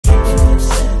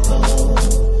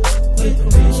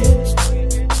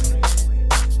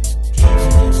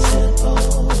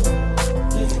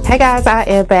Hey guys, I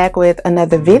am back with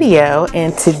another video,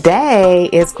 and today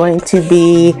is going to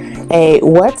be a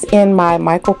what's in my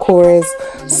Michael Kors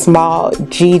Small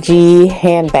Gigi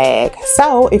handbag.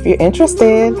 So if you're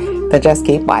interested, then just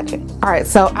keep watching. All right,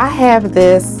 so I have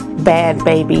this bad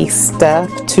baby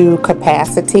stuffed to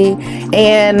capacity,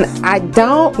 and I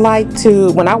don't like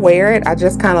to, when I wear it, I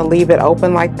just kind of leave it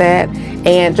open like that.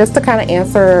 And just to kind of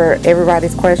answer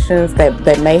everybody's questions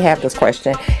that may have this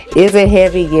question, is it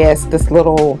heavy? Yes, this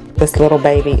little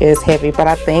baby is heavy, but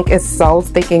I think it's so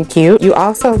stinking cute. You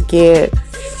also get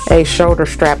a shoulder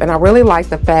strap, and I really like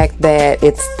the fact that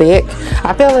it's thick.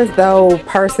 I feel as though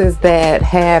purses that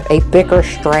have a thicker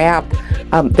strap,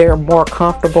 they're more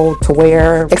comfortable to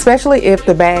wear, especially if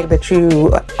the bag that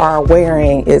you are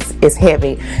wearing is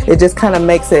heavy. It just kind of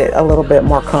makes it a little bit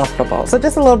more comfortable. So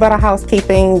just a little bit of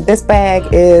housekeeping. This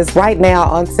bag is right now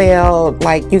on sale.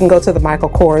 Like, you can go to the Michael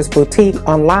Kors boutique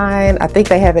online. I think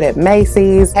they have it at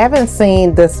Macy's. I haven't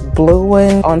seen this blue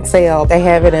one on sale. They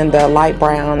have it in the light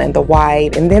brown and the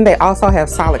white, and then they also have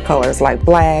solid colors like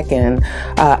black, and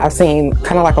I've seen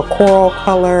kind of like a coral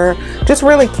color, just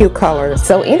really cute colors.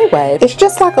 So anyway, it's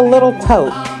just like a little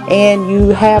tote, and you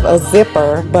have a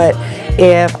zipper, but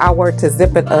if I were to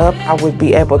zip it up, I would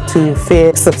be able to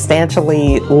fit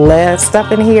substantially less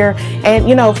stuff in here. And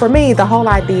you know, for me, the whole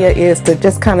idea is to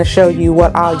just kind of show you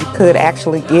what all you could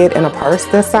actually get in a purse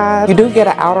this size. You do get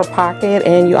an outer pocket,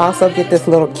 and you also get this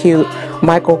little cute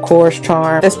Michael Kors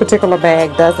charm. This particular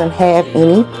bag doesn't have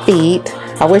any feet.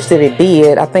 I wish that it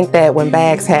did. I think that when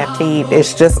bags have feet,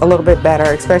 it's just a little bit better,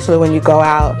 especially when you go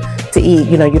out to eat.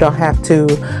 You know, you don't have to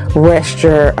rest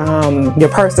your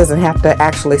purse doesn't have to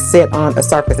actually sit on a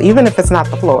surface, even if it's not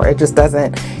the floor. It just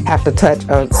doesn't have to touch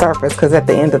a surface, because at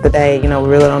the end of the day, you know, we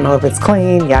really don't know if it's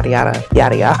clean, yada yada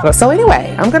yada yada. So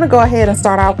anyway, I'm gonna go ahead and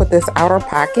start out with this outer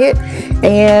pocket.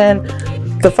 And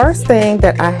the first thing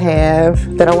that I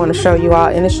have that I want to show you all,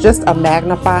 and it's just a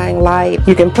magnifying light.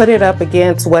 You can put it up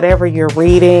against whatever you're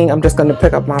reading. I'm just going to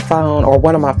pick up my phone or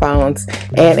one of my phones,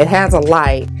 and it has a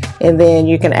light, and then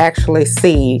you can actually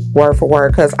see word for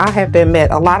word, because I have to admit,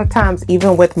 a lot of times,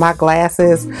 even with my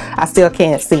glasses, I still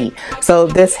can't see. So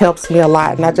this helps me a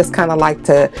lot, and I just kind of like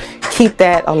to keep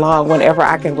that along whenever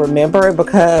I can remember it,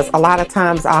 because a lot of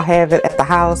times I'll have it at the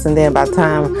house, and then by the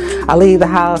time I leave the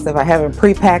house, if I haven't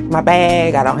pre-packed my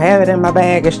bag, I don't have it in my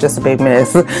bag, it's just a big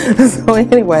mess. So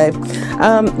anyway,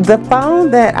 the phone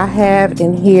that I have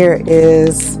in here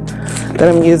that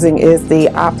I'm using is the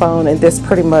iPhone, and this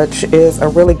pretty much is a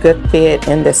really good fit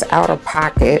in this outer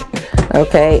pocket.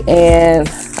 Okay, and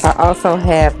I also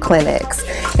have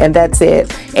Kleenex, and that's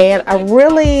it. And I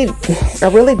really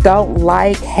don't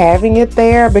like having it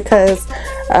there, because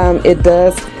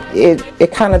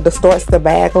it kind of distorts the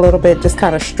bag a little bit, just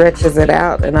kind of stretches it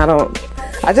out, and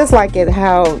I just like it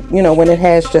how, you know, when it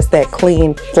has just that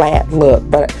clean flat look,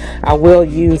 but I will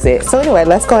use it. So anyway,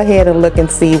 let's go ahead and look and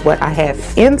see what I have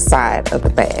inside of the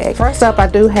bag. First up, I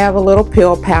do have a little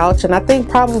pill pouch, and I think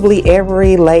probably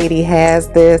every lady has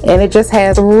this, and it just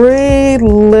has 3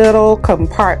 little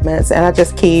compartments, and I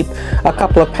just keep a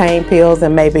couple of pain pills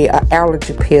and maybe an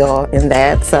allergy pill in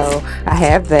that. So I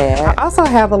have that. I also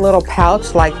have a little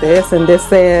pouch like this, and this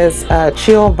says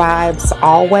chill vibes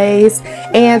always,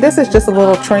 and this is just a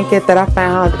little trinket that I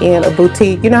found in a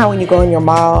boutique. You know how when you go in your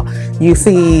mall, you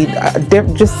see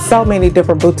just so many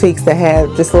different boutiques that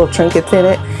have just little trinkets in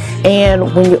it.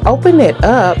 And when you open it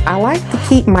up, I like to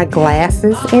keep my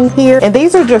glasses in here, and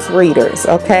these are just readers,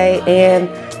 okay, and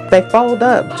they fold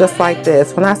up just like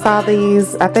this. When I saw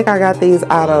these, I think I got these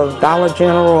out of Dollar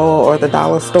General or the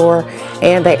dollar store,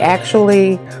 and they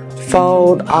actually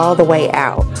fold all the way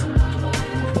out.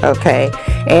 Okay,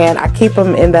 and I keep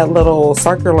them in that little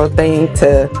circular thing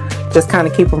to just kind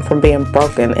of keep them from being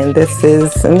broken. And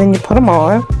then you put them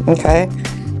on, okay,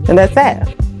 and that's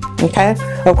that. Okay,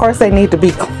 of course they need to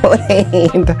be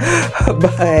cleaned,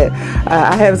 but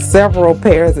I have several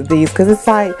pairs of these, because it's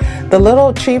like the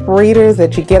little cheap readers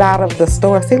that you get out of the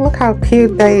store. See, look how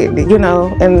cute they, you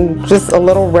know, and just a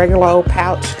little regular old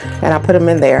pouch, and I put them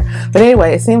in there. But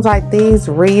anyway, it seems like these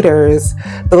readers,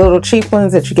 the little cheap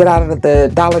ones that you get out of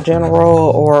the Dollar General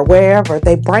or wherever,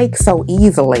 they break so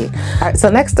easily. All right,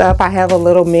 so next up, I have a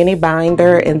little mini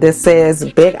binder, and this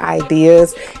says Big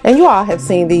Ideas, and you all have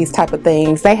seen these type of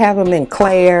things. They have have them in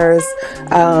Claire's,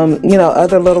 you know,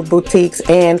 other little boutiques,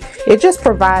 and it just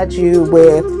provides you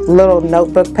with little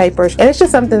notebook papers, and it's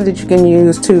just something that you can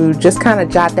use to just kind of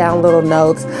jot down little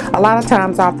notes. A lot of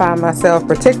times I find myself,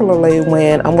 particularly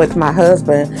when I'm with my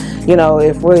husband, you know,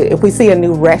 if we see a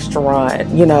new restaurant,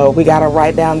 you know, we got to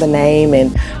write down the name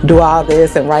and do all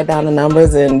this and write down the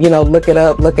numbers and, you know, look it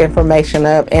up, look information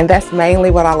up. And that's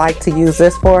mainly what I like to use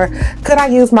this for. Could I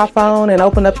use my phone and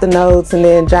open up the notes and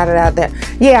then jot it out there?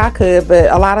 Yeah, I could,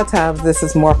 but a lot of times this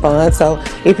is more fun. So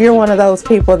if you're one of those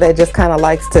people that just kind of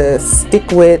likes to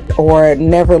stick with or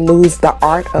never lose the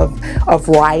art of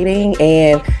writing,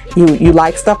 and you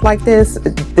like stuff like this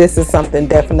is something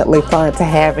definitely fun to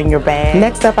have in your bag.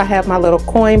 Next up, I have my little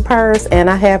coin purse, and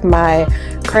I have my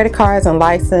credit cards and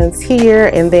license here,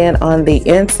 and then on the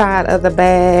inside of the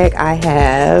bag I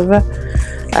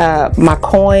have my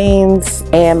coins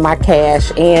and my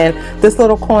cash. And this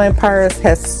little coin purse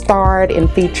has starred and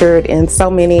featured in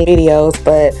so many videos,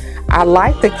 but I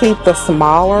like to keep the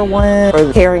smaller one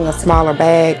for carrying a smaller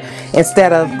bag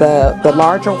instead of the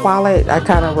larger wallet. I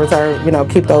kind of reserve, you know,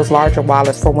 keep those larger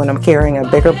wallets for when I'm carrying a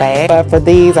bigger bag. But for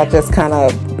these, I just kind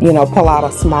of, you know, pull out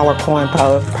a smaller coin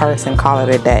purse and call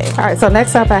it a day. All right, so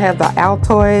next up I have the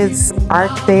Altoids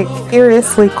Arctic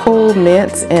Seriously Cool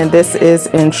Mints, and this is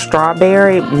in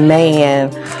strawberry.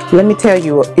 Man, let me tell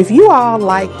you, if you all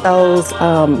like those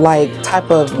like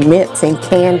type of mints and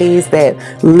candies that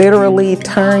literally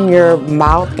turn your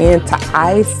mouth into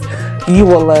ice, you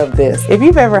will love this. If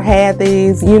you've ever had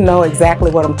these, you know exactly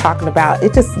what I'm talking about.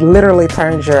 It just literally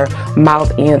turns your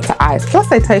mouth into ice. Plus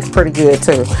they taste pretty good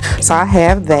too. So I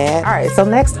have that. All right, so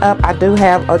next up I do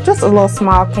have just a little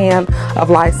small can of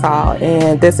Lysol,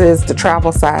 and this is the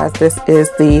travel size. This is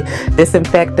the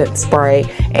disinfectant spray,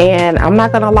 and I'm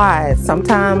not gonna lie,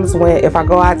 sometimes if I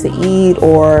go out to eat,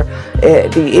 or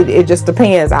it just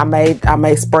depends. I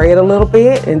may spray it a little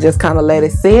bit and just kind of let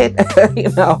it sit,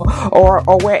 you know, or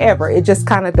wherever. It just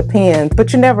kind of depends,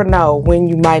 but you never know when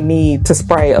you might need to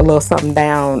spray a little something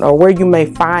down, or where you may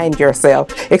find yourself,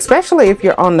 especially if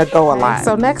you're on the go a lot.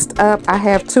 So next up I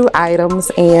have two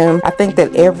items, and I think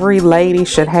that every lady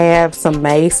should have some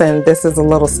mace, and this is a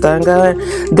little stun gun.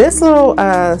 This little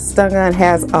stun gun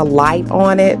has a light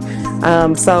on it,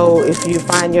 so if you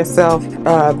find yourself,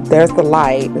 there's the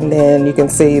light, and then you can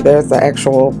see there's the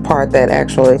actual part that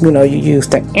actually, you know, you use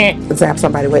to zap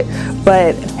somebody with.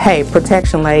 But hey,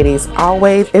 protection, ladies,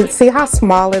 always. And see how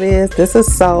small it is. This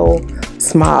is so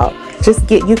small.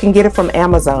 You can get it from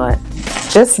Amazon.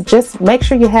 Just make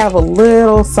sure you have a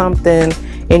little something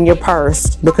in your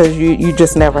purse, because you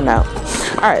just never know.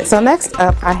 All right, so next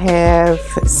up I have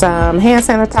some hand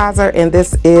sanitizer, and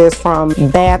this is from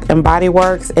Bath and Body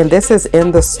Works, and this is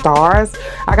in the stars.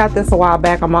 I got this a while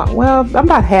back. I'm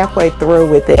about halfway through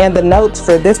with it, and the notes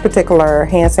for this particular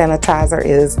hand sanitizer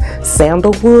is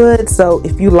sandalwood. So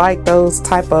if you like those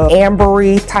type of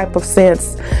ambery type of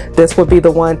scents, this would be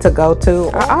the one to go to.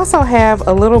 I also have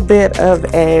a little bit of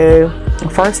a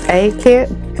first aid kit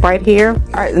right here.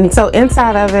 All right, and so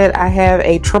inside of it I have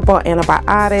a triple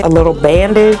antibiotic, a little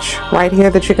bandage right here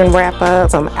that you can wrap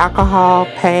up, some alcohol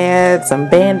pads, some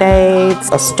band-aids,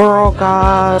 a sterile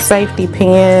gauze, safety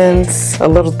pins, a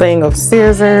little thing of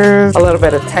scissors, a little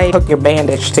bit of tape, hook your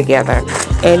bandage together.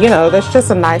 And you know, that's just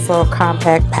a nice little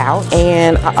compact pouch.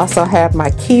 And I also have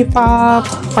my key fob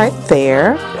right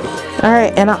there. All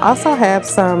right, and I also have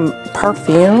some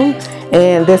perfume,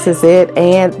 and this is it.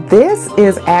 And this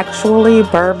is actually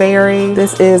Burberry.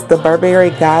 This is the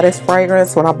Burberry Goddess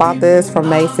fragrance. When I bought this from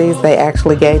Macy's, they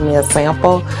actually gave me a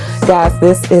sample. Guys,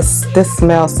 this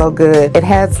smells so good. It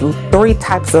has 3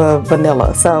 types of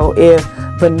vanilla. So if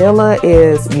vanilla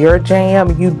is your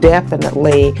jam, you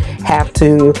definitely have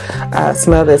to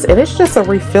smell this. And it's just a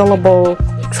refillable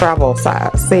travel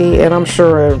size. See, and I'm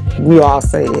sure you all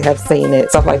have seen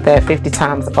it, stuff like that 50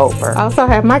 times over. I also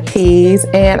have my keys,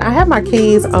 and I have my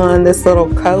keys on this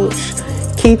little Coach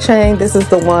keychain. This is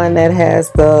the one that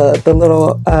has the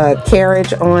little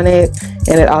carriage on it,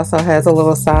 and it also has a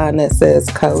little sign that says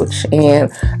Coach,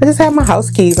 and I just have my house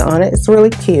keys on it. It's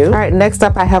really cute. All right, next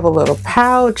up I have a little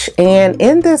pouch, and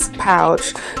in this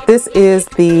pouch, this is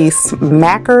the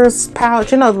Smackers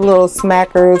pouch. You know, the little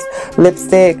Smackers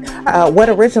lipstick. What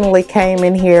originally came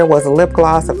in here was a lip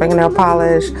gloss, a fingernail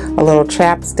polish, a little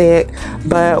chapstick,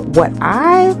 but what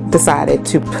I decided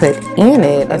to put in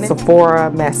it is Sephora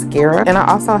mascara, and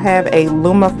I also have a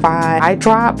Lumify eye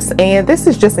drops, and this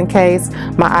is just in case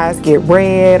my eyes get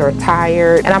red or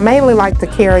tired, and I mainly like to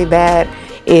carry that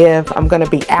if I'm gonna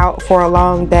be out for a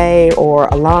long day or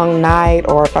a long night,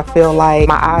 or if I feel like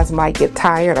my eyes might get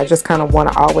tired. I just kind of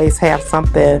want to always have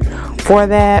something for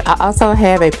that. I also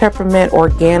have a peppermint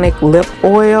organic lip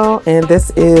oil, and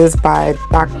this is by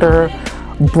Dr.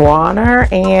 Bronner.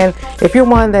 And if you're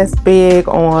one that's big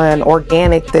on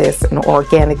organic this and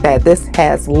organic that, this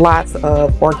has lots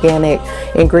of organic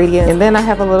ingredients. And then I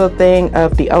have a little thing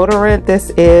of deodorant. This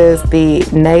is the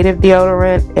native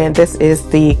deodorant, and this is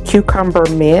the cucumber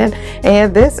mint,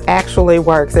 and this actually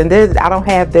works. And this, I don't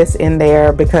have this in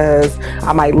there because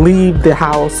I might leave the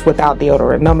house without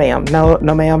deodorant. No ma'am, no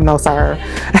ma'am, no sir.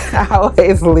 I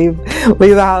always leave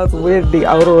the house with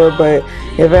deodorant, but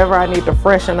if ever I need to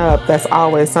freshen up, that's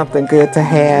always something good to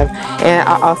have. And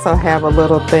I also have a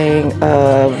little thing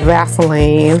of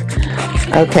Vaseline.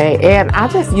 Okay, and I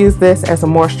just use this as a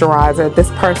moisturizer. This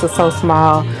purse is so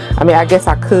small. I mean, I guess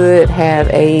I could have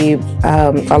a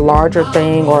larger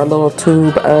thing or a little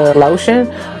tube of lotion,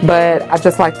 but I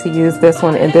just like to use this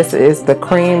one. And this is the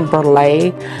Cream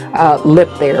Brulee Lip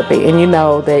Therapy, and you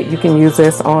know that you can use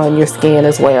this on your skin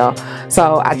as well.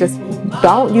 So I just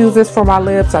don't use this for my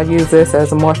lips. I use this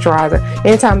as a moisturizer.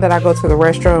 Anytime that I go to the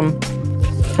restroom,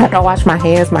 I don't wash my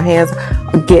hands. My hands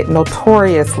get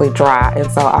notoriously dry,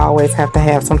 and so I always have to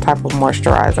have some type of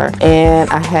moisturizer. And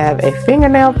I have a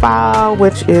fingernail file,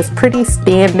 which is pretty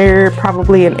standard,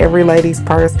 probably in every lady's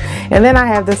purse. And then I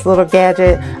have this little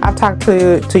gadget. I've talked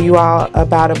to you all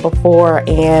about it before,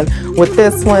 and with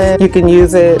this one, you can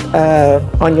use it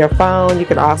on your phone. You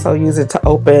can also use it to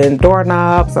open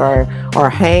doorknobs or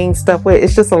hang stuff with.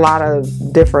 It's just a lot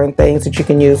of different things that you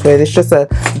can use with. It's just a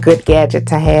good gadget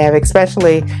to have,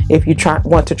 especially if you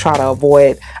want to try to avoid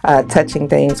touching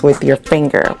things with your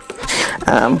finger.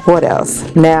 What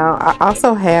else? Now, I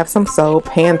also have some soap,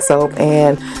 hand soap,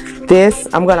 and this,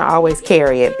 I'm going to always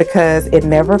carry it because it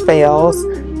never fails.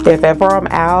 If ever I'm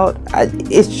out,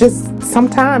 it's just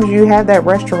sometimes you have that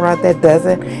restaurant that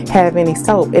doesn't have any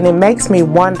soap, and it makes me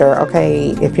wonder, okay,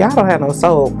 if y'all don't have no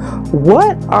soap,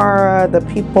 what are the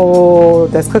people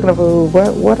that's cooking the food,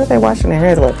 what are they washing their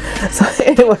hands with? So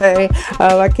anyway,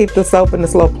 I keep the soap in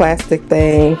this little plastic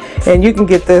thing, and you can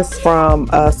get this from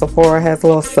Sephora. Has a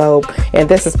little soap, and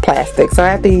this is plastic, so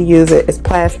after you use it, it's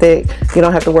plastic. You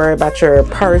don't have to worry about your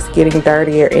purse getting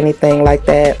dirty or anything like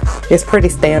that. It's pretty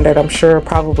standard. I'm sure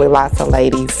probably lots of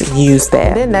ladies use that.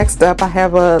 And then next up, I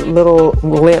have a little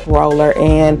lint roller,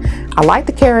 and I like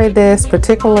to carry this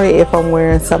particularly if I'm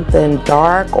wearing something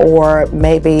dark, or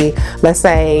maybe let's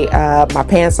say my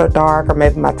pants are dark, or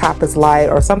maybe my top is light,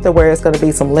 or something where it's going to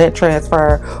be some lint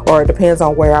transfer, or it depends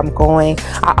on where I'm going.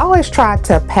 I always try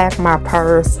to pack my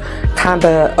purse kind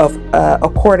of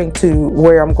according to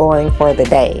where I'm going for the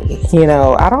day. You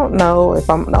know, I don't know if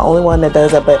I'm the only one that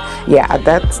does it, but yeah,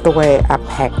 that's the way I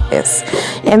pack this.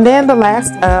 And then the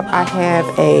last up, I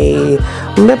have a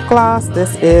lip gloss.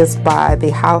 This is by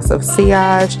the House of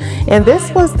Sillage, and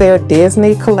this was their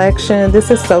Disney collection. This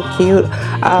is so cute,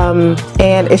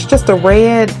 and it's just a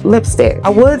red lipstick. I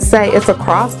would say it's a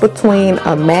cross between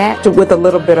a matte with a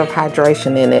little bit of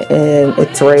hydration in it, and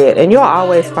it's red. And you'll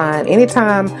always find,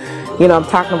 anytime, you know, I'm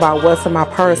talking about what's in my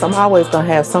purse, I'm always gonna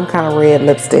have some kind of red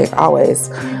lipstick.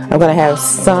 Always, I'm gonna have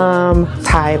some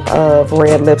type of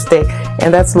red lipstick,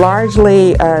 and that's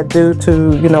largely due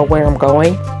to, you know, where I'm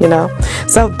going, you know.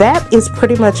 So that is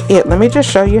pretty much it. Let me just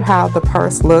show you how the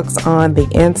purse looks on the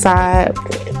inside.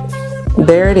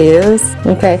 There it is.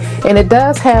 Okay, and it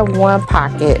does have one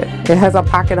pocket. It has a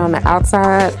pocket on the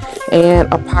outside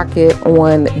and a pocket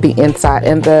on the inside,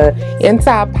 and the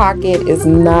inside pocket is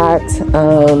not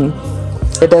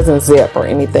it doesn't zip or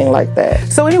anything like that.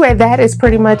 So anyway, that is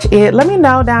pretty much it. Let me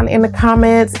know down in the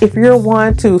comments if you're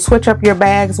one to switch up your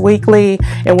bags weekly,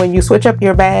 and when you switch up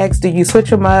your bags, do you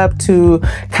switch them up to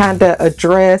kind of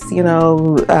address, you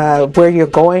know, where you're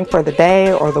going for the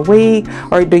day or the week,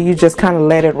 or do you just kind of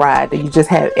let it ride? Do you just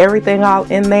have everything all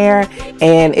in there,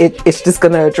 and it's just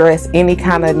going to address any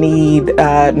kind of need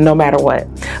no matter what?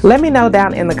 Let me know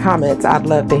down in the comments. I'd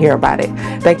love to hear about it.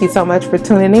 Thank you so much for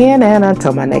tuning in, and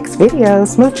until my next video,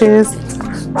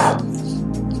 smooches.